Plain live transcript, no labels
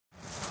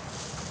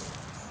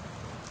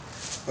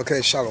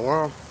Okay,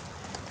 Shalom.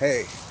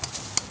 Hey,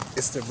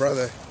 it's the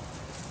brother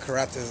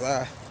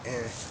Karatazah,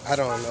 and I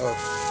don't know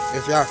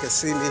if y'all can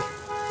see me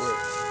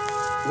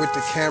with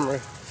the camera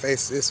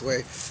face this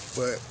way,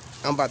 but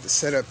I'm about to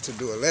set up to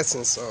do a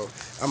lesson, so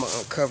I'm gonna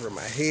uncover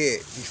my head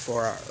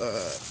before I,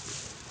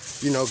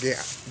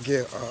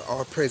 give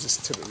all praises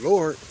to the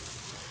Lord.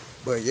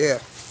 But yeah,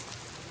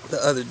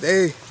 the other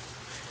day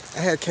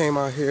I had came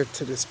out here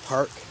to this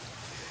park,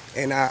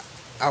 and I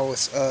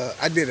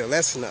did a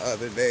lesson the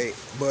other day,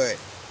 but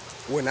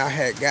when I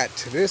had got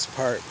to this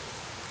part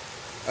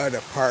of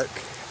the park,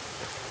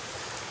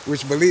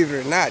 which, believe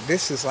it or not,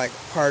 this is like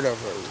part of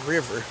a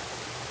river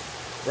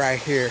right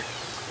here.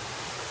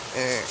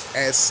 And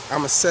as I'm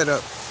gonna set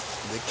up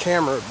the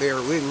camera, bear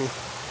with me.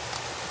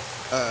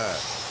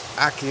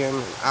 Akim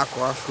and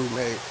Aquaf, who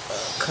may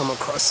come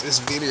across this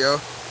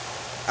video.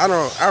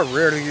 I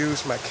rarely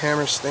use my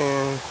camera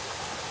stand.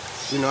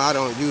 I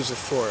don't use it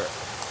for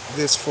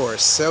a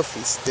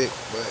selfie stick,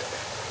 but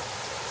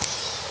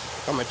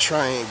I'm gonna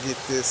try and get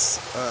this.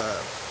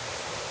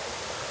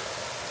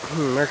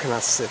 Where can I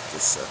set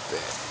this up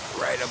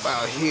at? Right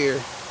about here.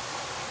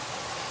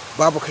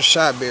 Baba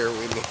Kashai, bear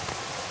with me.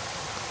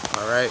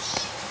 Alright.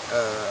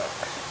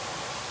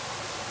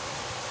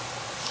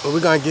 But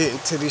we're gonna get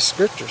into these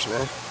scriptures,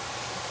 man.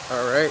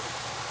 Alright.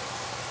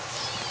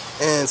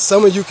 And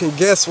some of you can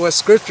guess what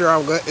scripture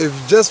I'm going to,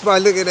 if just by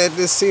looking at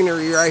this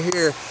scenery right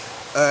here,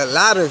 a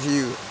lot of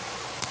you,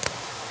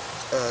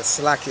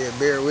 Salakia,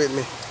 bear with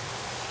me,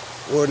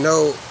 will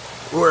know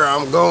where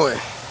I'm going.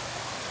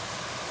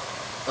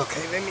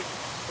 Okay, let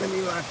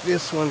me lock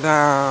this one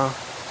down.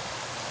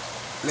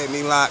 Let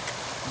me lock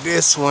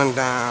this one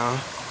down.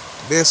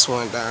 This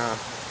one down.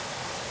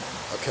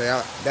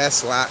 Okay,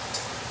 that's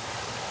locked.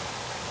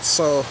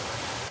 So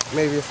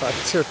maybe if I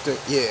tilt it,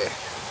 yeah,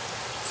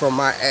 from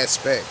my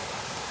aspect,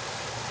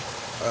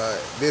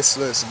 this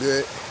looks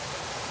good.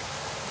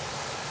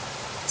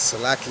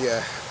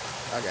 Salakia,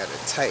 I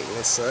gotta tighten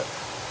this up.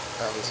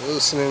 I was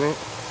loosening it.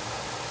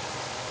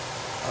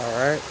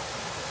 Alright.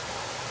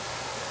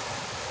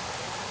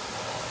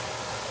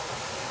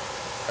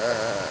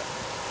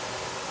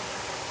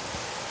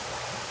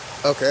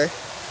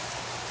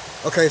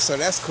 Okay, so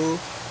that's cool.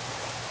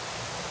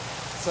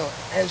 So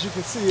as you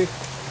can see,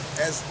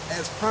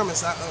 as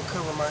promised, I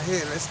uncover my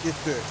head. Let's get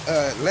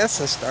the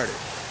lesson started.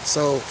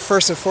 So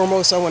first and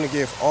foremost, I want to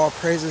give all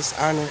praises,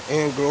 honor,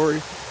 and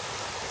glory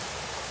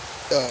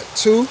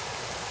to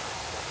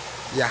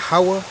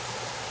Yahweh,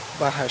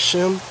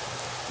 Bahashim,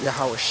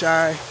 Yahweh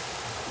Shai,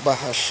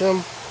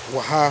 Bahashim,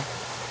 Waha,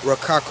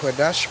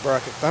 Rakakwadash,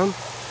 Barakatham.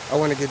 I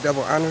want to give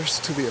double honors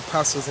to the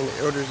apostles and the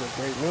elders of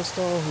Great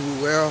Millstone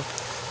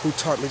who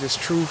taught me this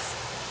truth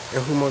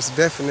and who most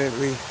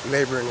definitely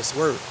labor in this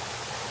word.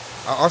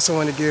 I also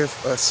want to give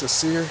a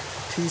sincere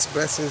peace,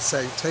 blessings,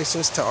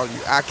 salutations to all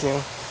you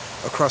Akim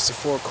across the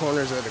four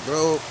corners of the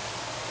globe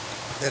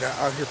that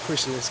are out here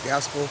pushing this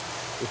gospel,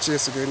 which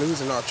is the good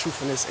news in all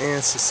truthfulness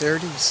and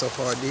sincerity. You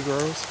so-called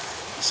Negroes,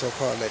 you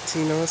so-called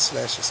Latinos /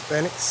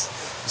 Hispanics,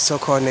 you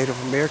so-called Native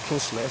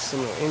Americans /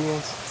 Seminole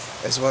Indians,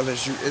 as well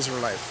as you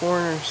Israelite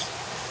foreigners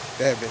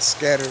that have been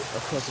scattered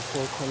across the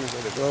four corners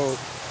of the globe.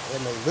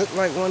 It may look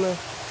like one of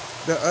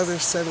the other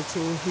 17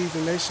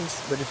 heathen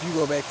nations, but if you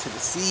go back to the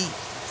seed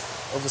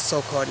of a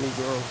so-called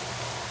Negro,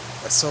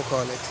 a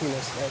so-called Latino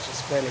 /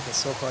 Hispanic, a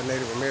so-called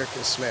Native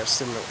American /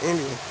 Seminole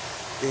Indian,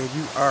 then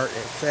you are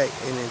in fact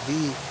and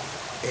indeed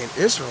an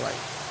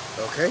Israelite.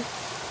 Okay?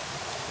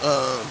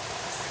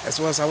 As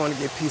well as I want to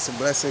give peace and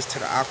blessings to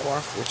the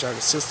Aquaf, which are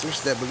the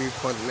sisters that believe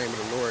upon the name of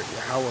the Lord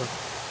Yahweh,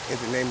 in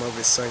the name of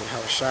his son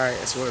Yahweh Shai,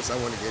 as well as I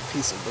want to give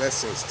peace and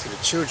blessings to the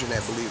children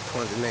that believe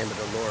upon the name of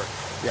the Lord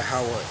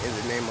Yahweh, in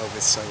the name of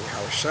his son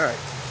Yahweh Shai.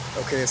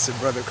 Okay, it's the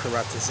brother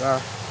Karatazah,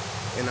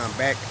 and I'm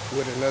back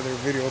with another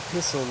video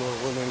epistle,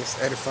 Lord willing,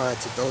 it's edifying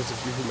to those of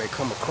you who may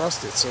come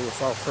across it. So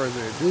without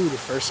further ado, the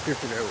first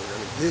scripture that we're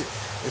going to get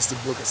is the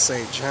book of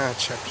St. John,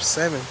 chapter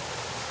 7,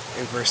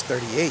 and verse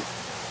 38.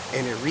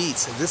 And it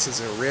reads, and this is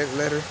in red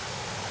letter.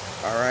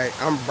 Alright,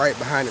 I'm right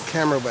behind the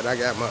camera, but I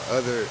got my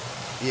other,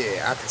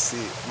 yeah, I can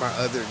see my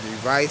other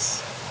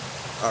device.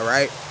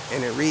 Alright,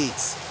 and it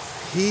reads,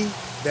 he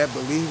that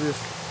believeth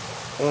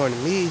on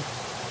me,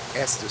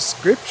 as the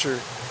scripture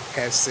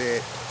has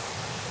said,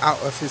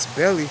 out of his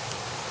belly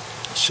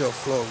shall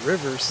flow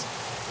rivers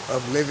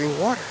of living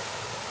water.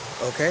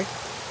 Okay?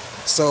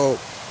 So,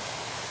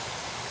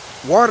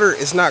 water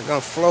is not going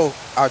to flow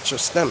out your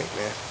stomach,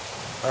 man.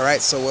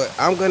 Alright, so what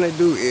I'm going to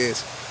do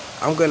is,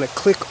 I'm going to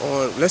click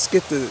on, let's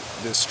get the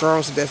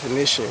Strong's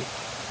definition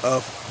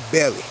of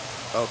belly.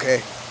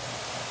 Okay?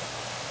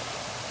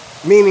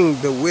 Meaning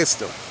the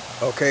wisdom.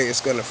 Okay,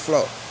 it's going to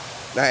flow.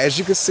 Now, as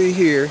you can see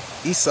here,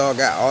 Esau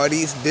got all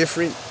these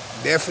different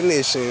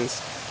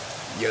definitions.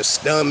 Your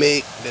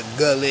stomach, the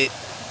gullet,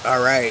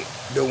 alright,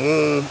 the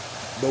womb.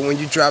 But when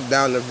you drop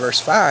down to verse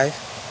 5,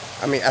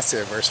 I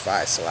said verse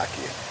 5,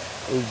 Salakia.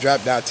 When you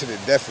drop down to the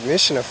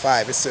definition of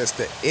 5, it says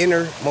the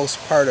innermost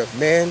part of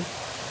man,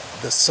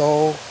 the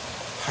soul,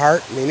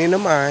 heart, meaning the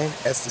mind,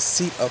 as the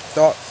seat of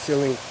thought,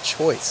 feeling,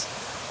 choice.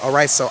 All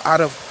right, so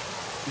out of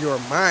your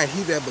mind,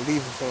 he that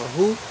believeth on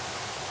who?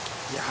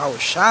 Yahweh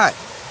Shai.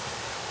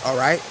 All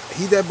right,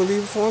 he that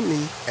believeth on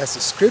me, as the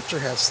scripture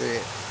has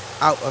said,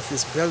 out of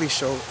his belly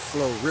shall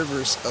flow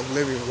rivers of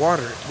living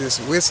water. This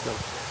wisdom,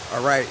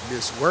 all right,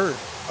 this word,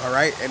 all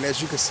right. And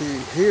as you can see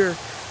here,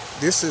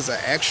 this is an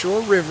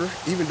actual river,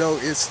 even though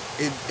it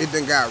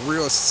done got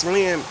real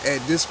slim at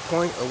this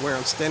point of where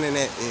I'm standing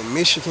at in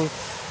Michigan,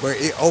 but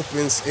it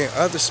opens in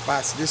other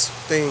spots. This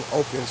thing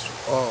opens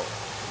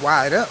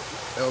wide up,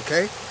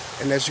 okay?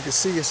 And as you can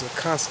see, it's a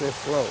constant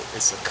flow.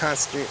 It's a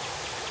constant,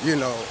 you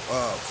know,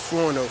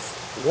 flowing of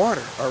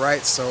water, all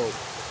right? So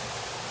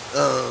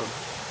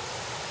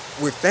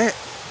with that,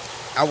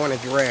 I want to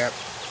grab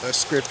a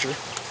scripture,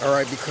 all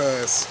right,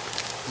 because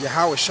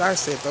Yahweh Shai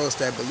said, those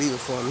that believe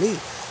upon me.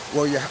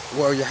 Well,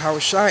 Yahweh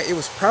Shai, it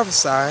was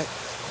prophesied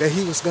that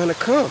he was going to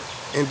come,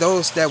 and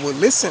those that would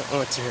listen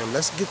unto him.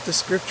 Let's get the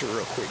scripture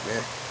real quick,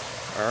 man.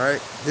 All right,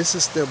 this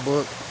is the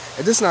book,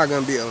 and this is not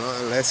going to be a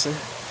long lesson.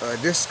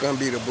 This is going to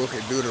be the book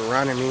of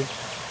Deuteronomy,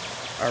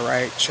 all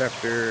right,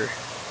 chapter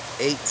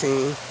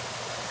 18,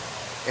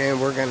 and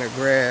we're going to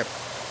grab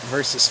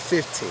verses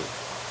 15,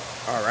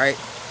 all right?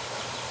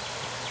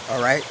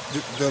 All right,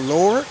 the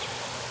Lord,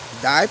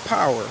 thy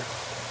power,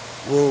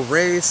 will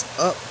raise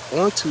up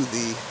unto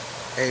thee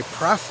a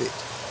prophet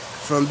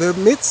from the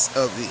midst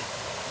of thee,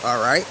 all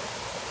right,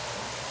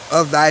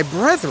 of thy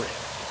brethren,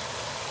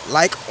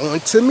 like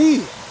unto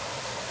me.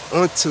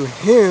 Unto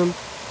him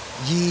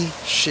ye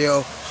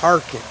shall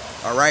hearken,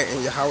 all right.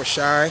 And Yahweh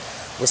Shai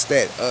was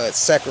that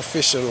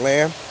sacrificial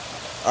lamb,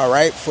 all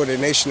right, for the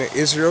nation of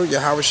Israel.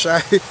 Yahweh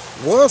Shai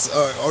was,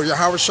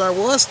 Yahweh Shai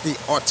was the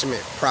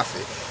ultimate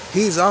prophet.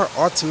 He's our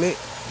ultimate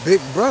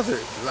big brother,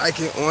 like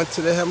it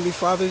unto the Heavenly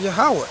Father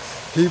Yahweh.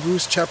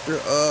 Hebrews chapter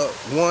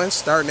 1,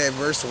 starting at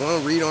verse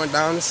 1, read on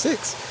down to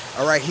 6.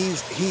 All right,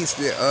 he's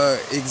the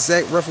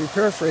exact, roughly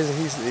paraphrasing,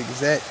 he's the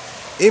exact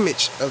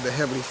image of the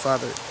Heavenly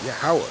Father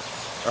Yahweh.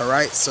 All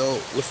right,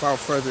 so without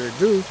further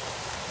ado,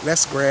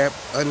 let's grab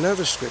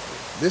another scripture.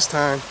 This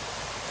time,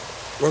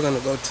 we're going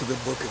to go to the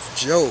book of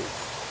Job.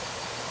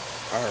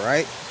 All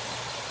right,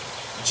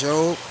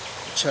 Job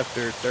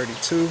chapter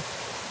 32.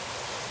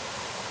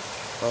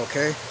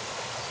 Okay,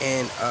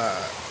 and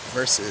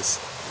verses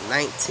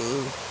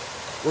 19.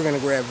 We're going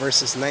to grab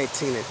verses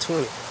 19 and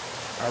 20,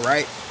 all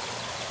right?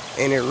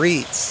 And it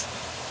reads,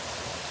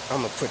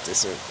 I'm going to put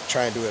this in,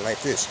 try and do it like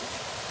this.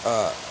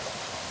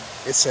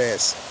 It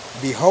says,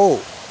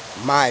 behold,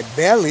 my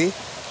belly,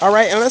 all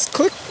right, and let's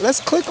click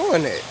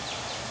on it.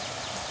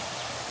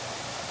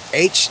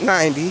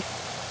 H90,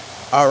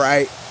 all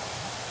right?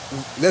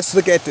 Let's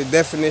look at the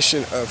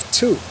definition of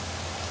 2,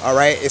 all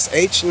right? It's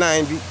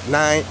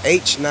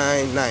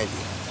H990,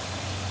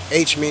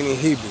 H meaning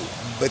Hebrew,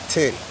 but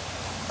 10,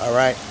 all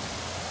right?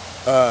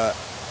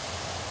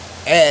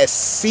 As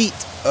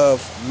seat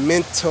of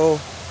mental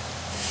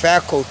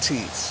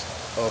faculties,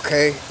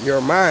 okay,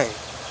 your mind,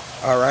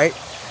 all right.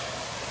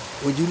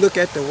 When you look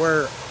at the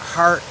word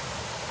heart,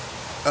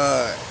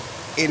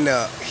 in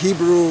the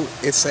Hebrew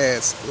it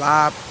says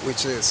lab,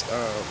 which is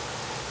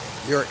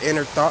your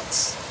inner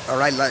thoughts, all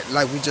right,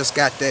 like we just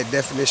got that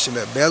definition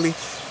of belly.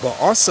 But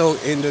also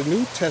in the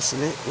New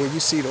Testament, when you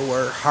see the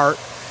word heart,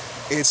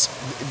 it's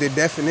the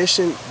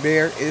definition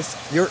there is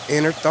your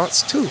inner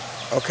thoughts too.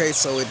 Okay,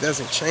 so it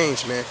doesn't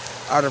change, man.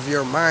 Out of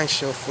your mind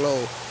shall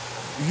flow.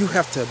 You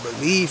have to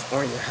believe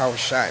on Yahweh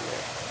Shai,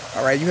 man.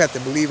 All right, you have to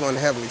believe on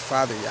the Heavenly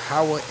Father,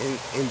 Yahweh,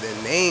 in the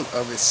name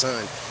of his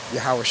Son,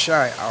 Yahweh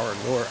Shai, our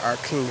Lord, our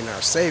King, and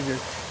our Savior.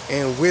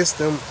 And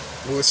wisdom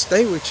will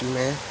stay with you,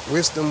 man.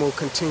 Wisdom will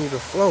continue to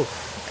flow.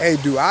 Hey,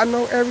 do I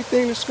know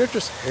everything in the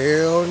scriptures?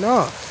 Hell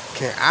no.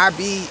 Can I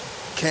be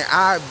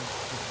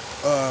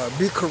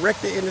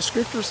corrected in the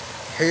scriptures?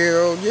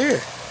 Hell yeah.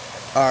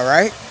 All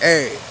right,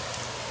 hey.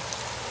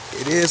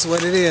 It is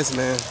what it is,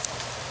 man.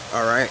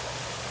 All right.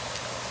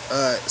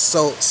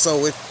 So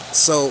with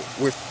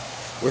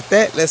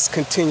that, let's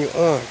continue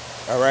on.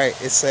 All right.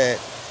 It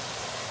said,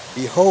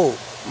 behold,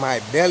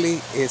 my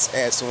belly is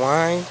as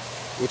wine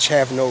which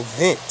have no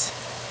vent.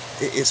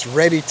 It is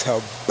ready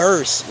to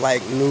burst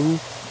like new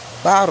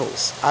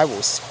bottles. I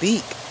will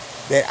speak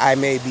that I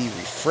may be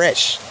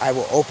refreshed. I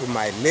will open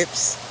my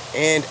lips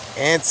and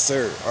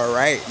answer. All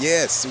right.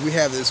 Yes, we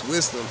have this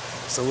wisdom,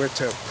 so we're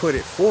to put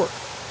it forth.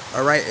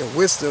 All right, and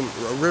wisdom,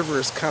 a river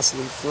is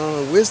constantly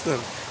flowing.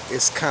 Wisdom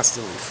is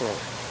constantly flowing.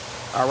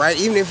 All right,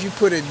 even if you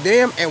put a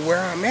dam at where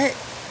I'm at,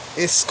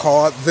 it's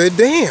called the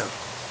dam.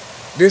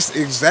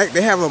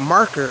 They have a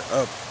marker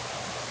of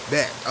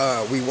that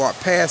we walk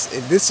past,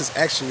 and this is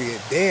actually a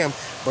dam,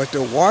 but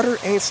the water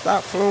ain't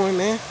stopped flowing,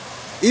 man.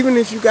 Even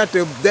if you got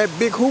that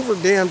big Hoover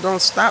Dam,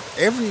 don't stop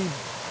every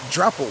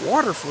drop of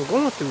water from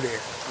going through there,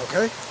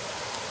 okay?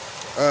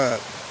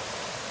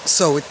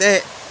 So with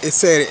that, it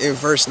said in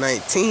verse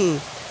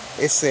 19,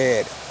 it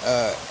said,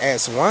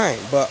 as wine,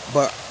 but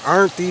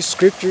aren't these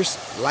scriptures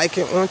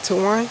likened unto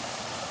wine?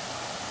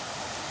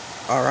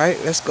 All right,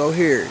 let's go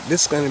here.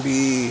 This is going to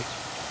be,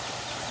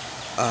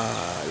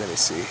 let me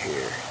see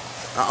here.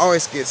 I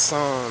always get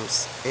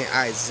Psalms and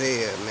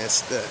Isaiah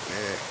messed up,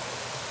 man.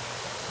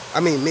 I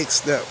mean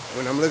mixed up.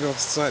 When I'm looking for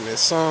something in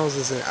Psalms,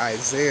 it's in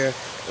Isaiah,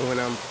 and when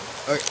I'm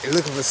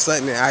looking for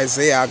something in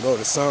Isaiah, I go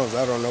to Psalms.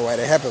 I don't know why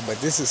that happened, but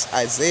this is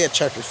Isaiah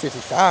chapter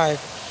 55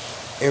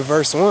 in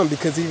verse 1,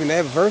 because even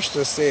that verse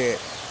just said,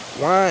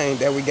 wine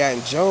that we got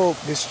in Job,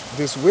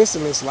 this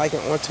wisdom is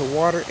likened unto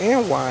water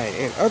and wine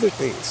and other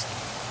things.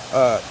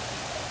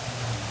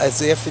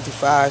 Isaiah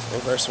 55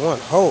 and verse 1,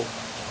 ho,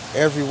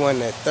 everyone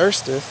that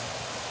thirsteth,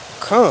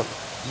 come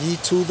ye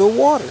to the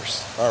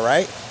waters. All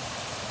right.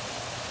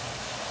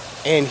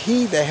 And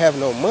he that have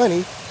no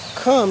money,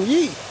 come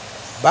ye,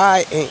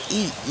 buy and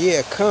eat.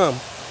 Yeah, come,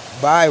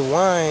 buy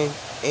wine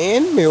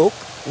and milk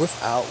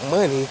without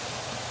money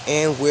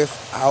and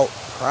without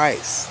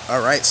price.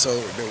 All right, so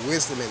the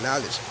wisdom and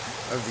knowledge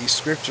of these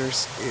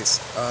scriptures is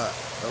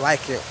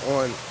likened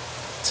on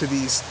to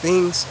these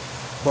things,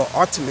 but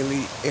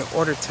ultimately, in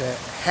order to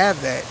have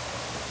that,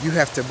 you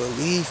have to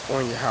believe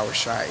on Yahweh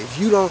Shai. If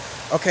you don't,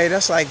 okay,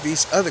 that's like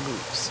these other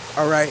groups.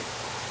 All right,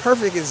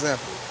 perfect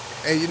example.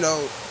 And you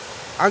know,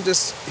 I'm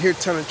just here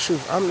telling the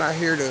truth. I'm not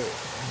here to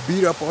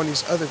beat up on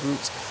these other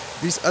groups.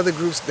 These other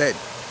groups that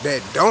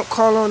don't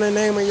call on the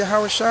name of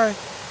Yahweh Shai.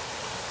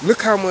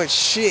 Look how much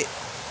shit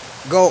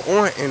go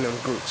on in them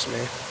groups,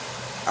 man.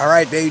 All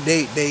right,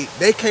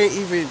 they can't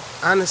even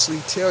honestly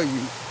tell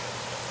you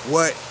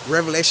what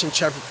Revelation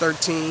chapter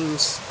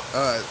 13's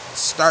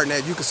starting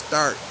at. You can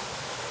start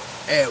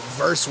at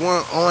verse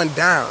 1 on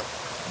down,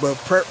 but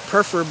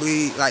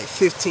preferably like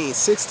 15,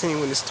 16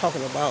 when it's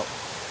talking about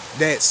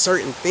that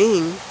certain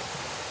thing.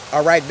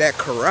 All right, that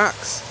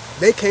corrects.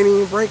 They can't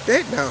even break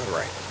that down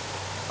right.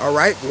 All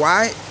right,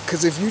 why?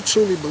 Because if you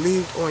truly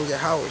believed on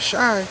Yahweh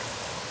Shai,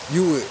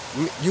 you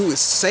would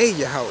say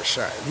Yahweh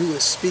Shai. You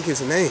would speak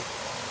his name.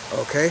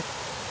 Okay.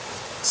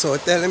 So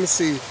with that, let me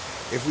see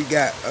if we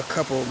got a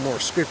couple more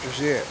scriptures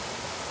yet.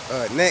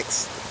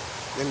 Next,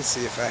 let me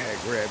see if I had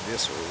grabbed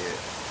this one yet.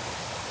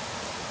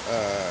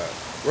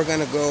 We're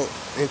gonna go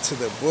into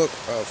the book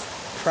of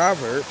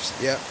Proverbs.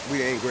 Yep,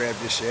 we ain't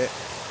grabbed this yet.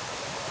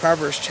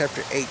 Proverbs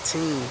chapter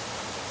 18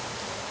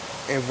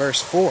 and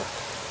verse 4.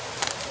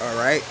 All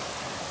right.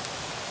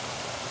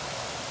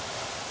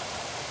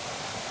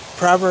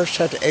 Proverbs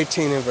chapter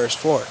 18 and verse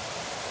 4.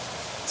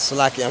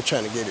 Salaki, I'm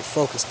trying to get it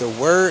focused. The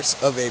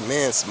words of a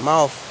man's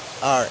mouth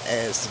are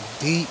as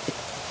deep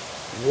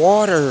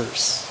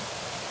waters,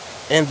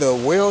 and the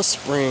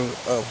wellspring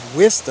of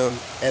wisdom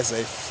as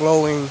a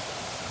flowing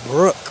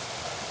brook.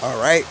 All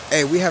right.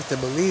 Hey, we have to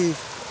believe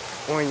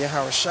on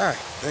Yahweh Shai.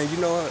 And you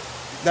know what?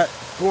 That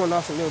going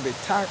off a little bit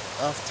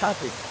off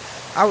topic.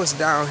 I was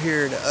down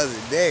here the other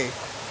day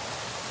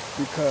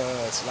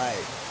because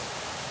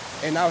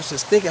and I was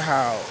just thinking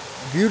how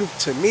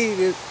beautiful, to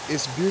me,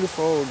 it's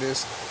beautiful.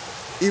 This,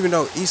 even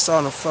though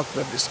Esau done fucked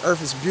up this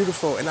earth, is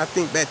beautiful. And I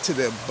think back to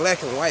the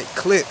black and white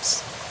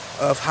clips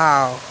of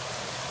how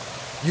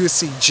you would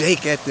see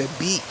Jake at the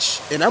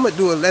beach. And I'm gonna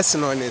do a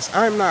lesson on this.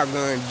 I'm not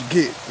gonna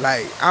get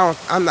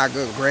I'm not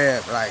gonna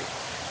grab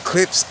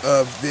clips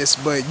of this,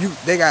 but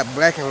they got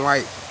black and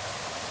white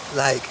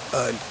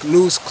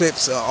news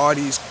clips of all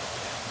these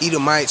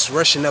Edomites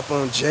rushing up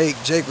on Jake.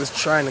 Jake was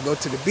trying to go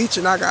to the beach,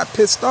 and I got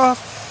pissed off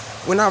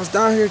when I was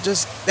down here.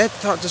 That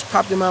thought just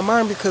popped in my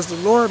mind, because the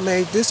Lord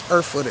made this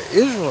earth for the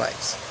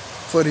Israelites,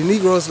 for the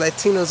Negroes,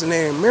 Latinos, and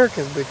Native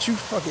Americans. But you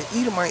fucking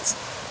Edomites,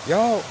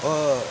 y'all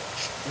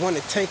want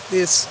to take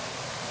this,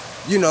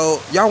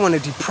 y'all want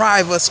to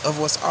deprive us of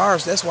what's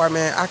ours. That's why,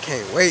 man, I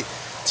can't wait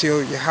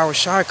till Yahweh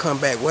Shai come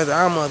back, whether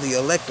I'm of the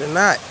elect or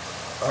not.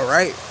 All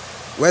right.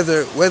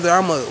 Whether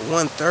I'm a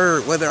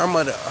 1/3, whether I'm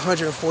at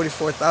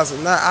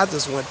 144,000 not, I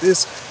just want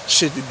this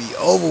shit to be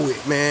over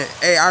with, man.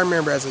 Hey, I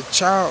remember as a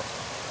child,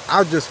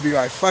 I'll just be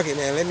like, fuck it,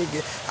 man,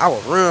 I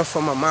would run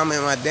from my mama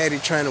and my daddy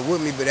trying to whip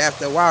me, but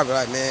after a while, I'd be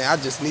like, man,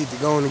 I just need to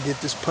go on and get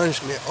this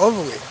punishment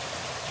over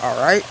with. All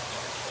right?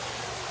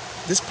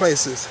 This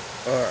place is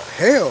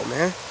hell,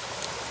 man.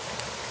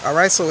 All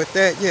right, so with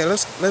that, yeah,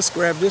 let's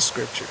grab this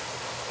scripture.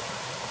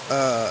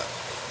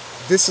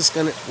 This is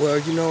gonna, well,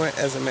 you know what,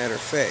 as a matter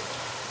of fact,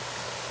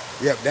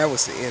 yep, that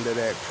was the end of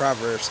that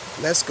Proverbs.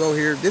 Let's go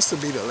here. This will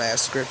be the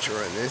last scripture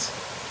on this.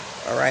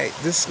 All right,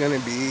 this is going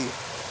to be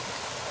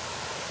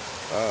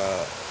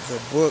the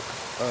book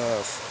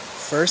of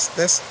First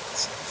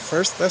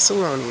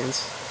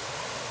Thessalonians,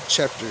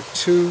 chapter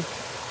 2,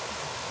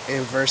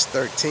 and verse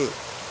 13.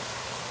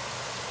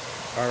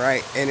 All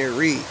right, and it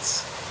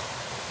reads,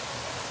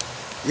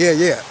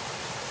 yeah.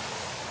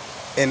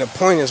 And the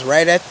point is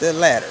right at the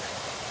latter.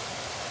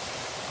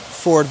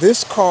 For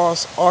this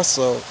cause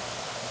also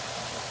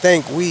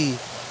thank we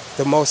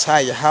the Most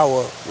High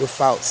Yahweh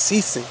without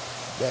ceasing.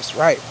 That's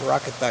right.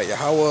 Barakatah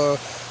Yahweh,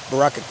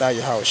 Barakatah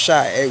Yahweh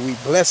Shai. Hey, we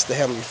bless the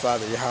Heavenly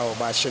Father Yahweh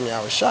by Shem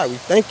Yahweh Shai. We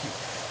thank you.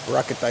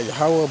 Barakatah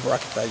Yahweh,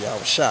 Barakatah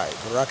Yahweh Shai.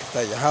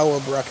 Barakatah Yahweh,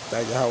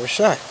 Barakatah Yahweh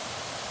Shai.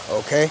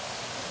 Okay?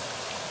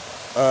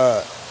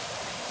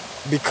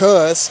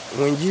 Because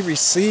when ye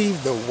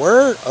received the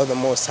word of the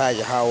Most High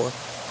Yahweh,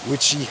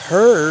 which ye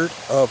heard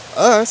of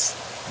us,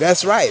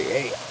 That's right.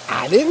 Hey,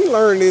 I didn't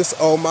learn this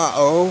on my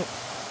own.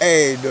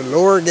 Hey, the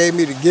Lord gave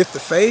me the gift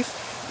of faith.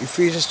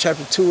 Ephesians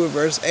chapter 2 and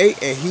verse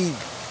 8. And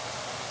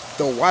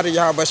the water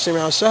Yahweh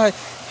Shem Shai,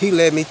 he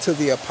led me to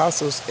the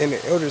apostles and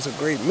the elders of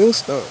Great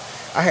Millstone.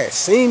 I had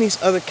seen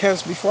these other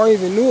camps before I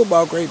even knew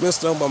about Great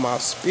Millstone, but my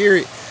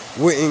spirit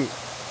wouldn't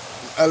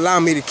allow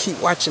me to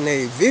keep watching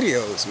their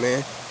videos,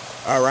 man.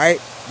 All right?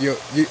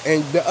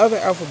 And the other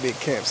alphabet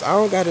camps, I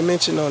don't got to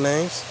mention no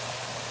names.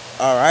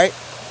 All right?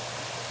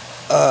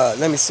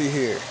 Let me see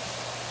here.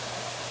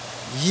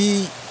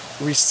 Ye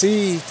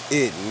received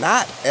it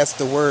not as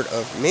the word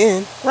of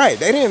men. Right,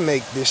 they didn't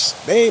make this,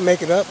 they didn't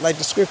make it up. Like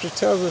the scripture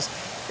tells us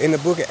in the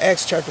book of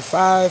Acts chapter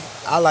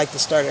 5, I like to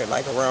start at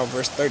like around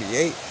verse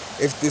 38.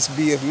 If this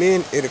be of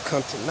men, it'll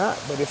come to naught.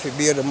 But if it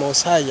be of the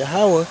Most High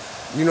Yahweh,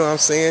 you know what I'm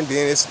saying,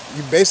 then it's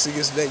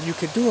that you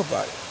could do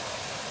about it.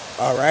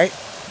 All right?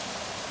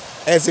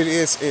 As it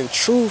is in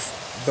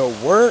truth, the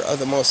word of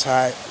the Most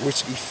High,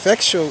 which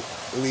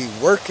effectually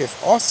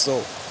worketh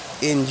also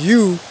in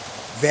you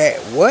that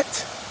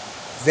what?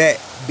 That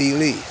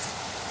believe.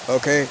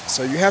 Okay?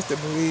 So you have to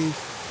believe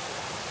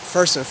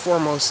first and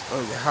foremost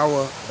on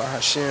Yahweh,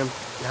 Bahashem,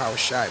 Yahweh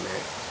Shai,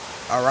 man.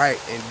 All right?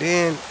 And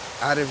then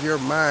out of your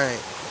mind,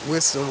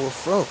 wisdom will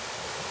flow.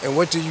 And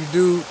what do you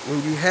do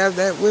when you have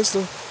that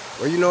wisdom?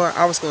 Well, you know what?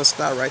 I was going to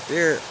stop right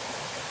there.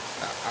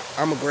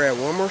 I'm going to grab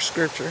one more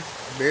scripture.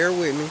 Bear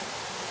with me.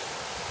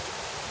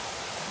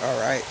 All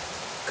right?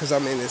 Because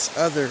I'm in this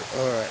other,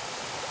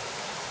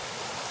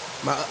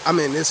 I'm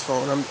in this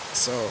phone.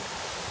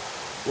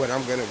 We're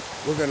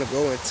going to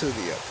go into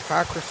the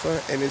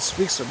Apocrypha, and it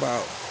speaks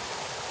about,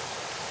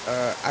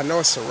 I know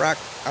it's Sirach,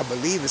 I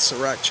believe it's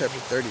Sirach chapter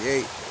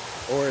 38,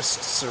 or it's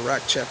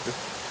Sirach chapter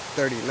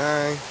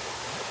 39.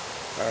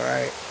 All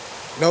right.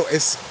 No,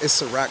 it's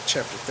Sirach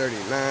chapter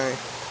 39.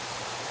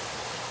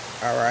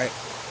 All right.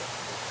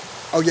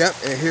 Oh, yep,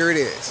 and here it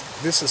is.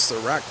 This is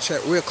Sirach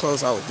chapter. We'll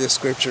close out with this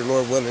scripture,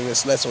 Lord willing.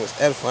 This lesson was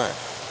edifying.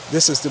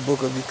 This is the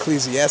book of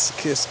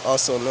Ecclesiasticus,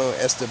 also known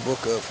as the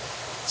book of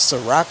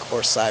Sirach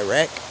or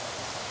Sirach.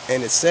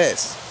 And it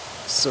says,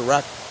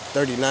 Sirach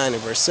 39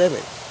 and verse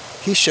 7,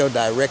 he shall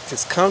direct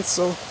his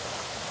counsel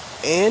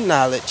and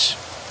knowledge,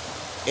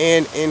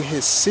 and in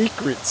his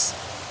secrets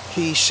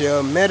he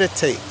shall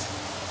meditate.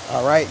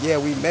 All right, yeah,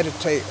 we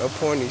meditate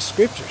upon these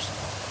scriptures.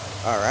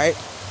 All right,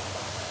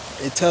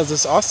 it tells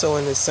us also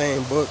in the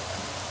same book,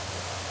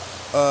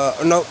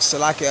 no,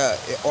 Salakia,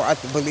 or I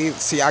believe,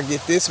 see, I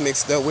get this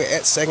mixed up with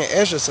 2nd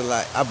Ezra a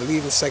lot. I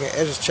believe in 2nd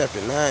Ezra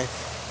chapter 9,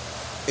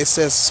 it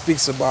says,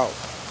 speaks about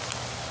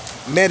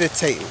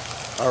meditating.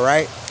 All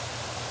right,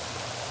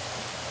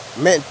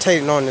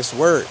 meditating on this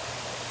word.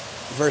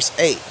 Verse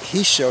 8,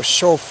 he shall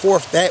show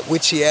forth that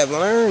which he have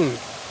learned.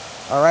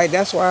 All right,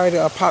 that's why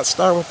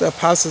start with the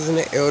apostles and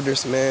the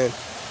elders, man.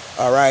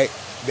 All right,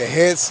 the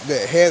heads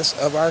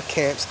of our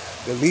camps,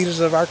 the leaders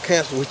of our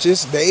camps, which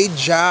is their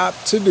job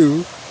to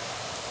do.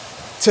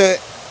 To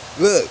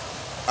look,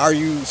 are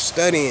you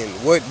studying?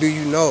 What do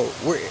you know?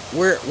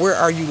 Where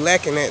are you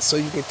lacking at so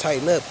you can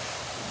tighten up?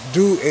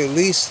 Do at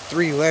least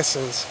 3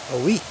 lessons a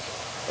week.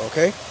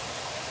 Okay.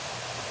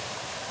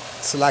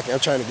 So like I'm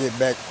trying to get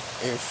back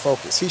in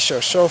focus. He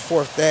shall show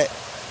forth that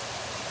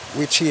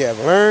which he have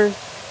learned,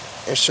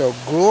 and show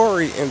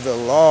glory in the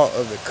law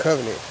of the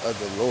covenant of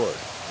the Lord,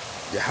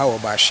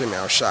 Yahweh by Shem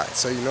Al Shai.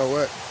 So you know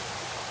what?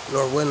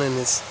 Lord willing,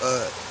 this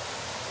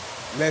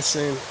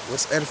lesson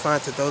was edifying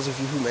to those of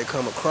you who may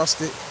come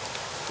across it.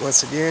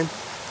 Once again,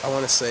 I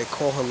want to say,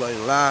 Kol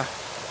Halayla,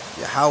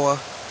 Yahweh,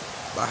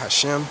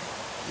 Bahashem,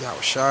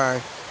 Yahweh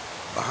Shai,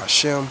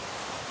 Bahashem,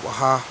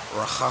 Waha,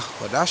 Racha,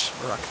 Wadash,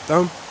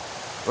 Barakatam.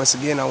 Once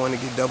again, I want to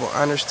give double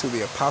honors to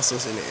the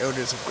apostles and the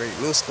elders of Great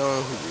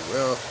Millstone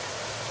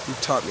who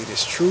taught me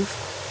this truth,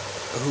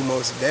 and who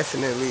most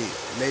definitely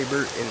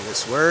labored in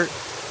this word.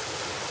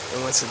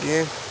 And once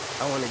again,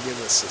 I want to give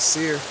a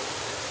sincere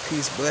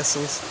peace,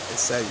 blessings, and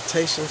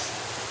salutations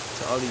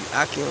to all of you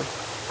Akim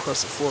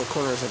across the 4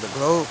 corners of the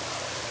globe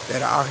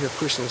that are out here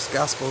pushing this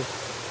gospel,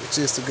 which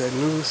is the good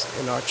news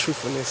in our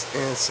truthfulness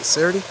and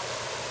sincerity.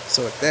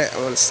 So with that,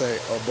 I want to say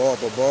Abal,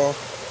 Babal,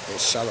 and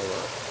Shalom.